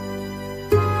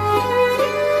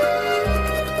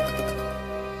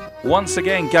Once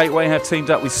again, Gateway have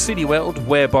teamed up with Cineworld,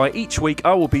 whereby each week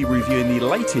I will be reviewing the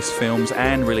latest films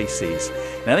and releases.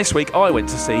 Now this week I went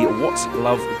to see What's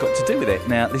Love Got to Do With It.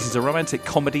 Now this is a romantic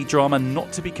comedy drama,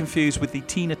 not to be confused with the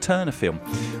Tina Turner film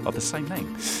of the same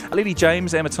name. Lily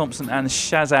James, Emma Thompson and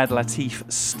Shazad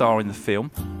Latif star in the film.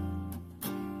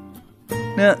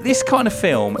 Now, this kind of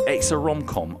film, it's a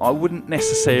rom-com. It wouldn't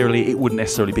necessarily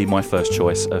be my first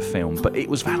choice of film, but it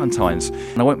was Valentine's,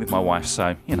 and I went with my wife,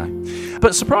 so, you know.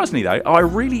 But surprisingly, though, I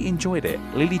really enjoyed it.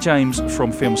 Lily James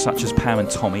from films such as Pam and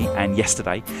Tommy and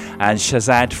Yesterday, and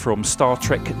Shazad from Star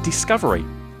Trek Discovery.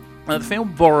 The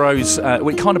film borrows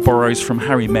from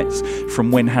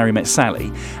When Harry Met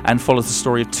Sally, and follows the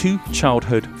story of two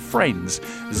childhood friends,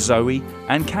 Zoe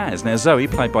and Kaz. Now, Zoe,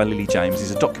 played by Lily James,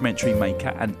 is a documentary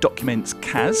maker and documents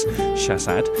Kaz,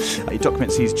 Shazad. He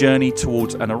documents his journey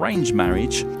towards an arranged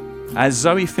marriage. As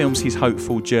Zoe films his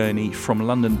hopeful journey from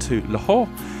London to Lahore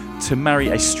to marry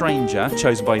a stranger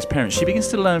chosen by his parents, she begins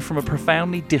to learn from a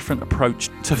profoundly different approach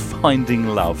to finding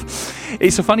love.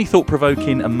 It's a funny,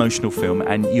 thought-provoking, emotional film,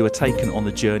 and you are taken on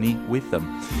the journey with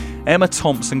them. Emma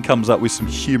Thompson comes up with some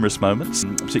humorous moments,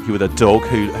 particularly with a dog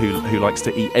who likes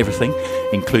to eat everything,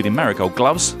 including marigold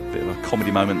gloves. Bit of a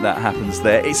comedy moment that happens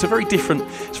there. It's very different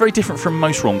from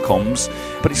most rom-coms,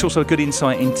 but it's also a good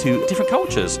insight into different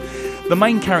cultures. The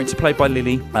main character, played by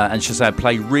Lily and Shazad,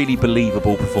 play really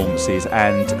believable performances,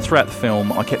 and throughout the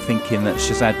film I kept thinking that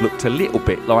Shazad looked a little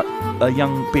bit like a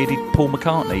young bearded Paul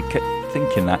McCartney. Kept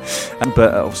thinking that,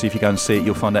 but obviously if you go and see it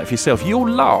you'll find out for yourself. You'll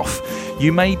laugh,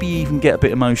 you maybe even get a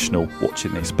bit emotional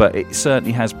watching this, but it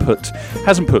certainly hasn't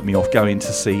put me off going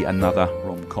to see another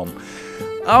rom-com.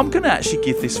 I'm going to actually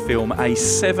give this film a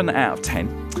 7 out of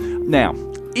 10. Now,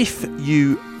 if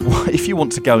you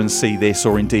want to go and see this,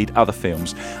 or indeed other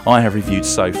films I have reviewed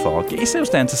so far, get yourselves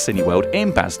down to Cineworld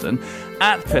in Basden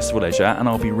at Festival Leisure, and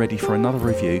I'll be ready for another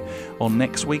review on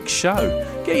next week's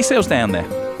show. Get yourselves down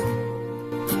there.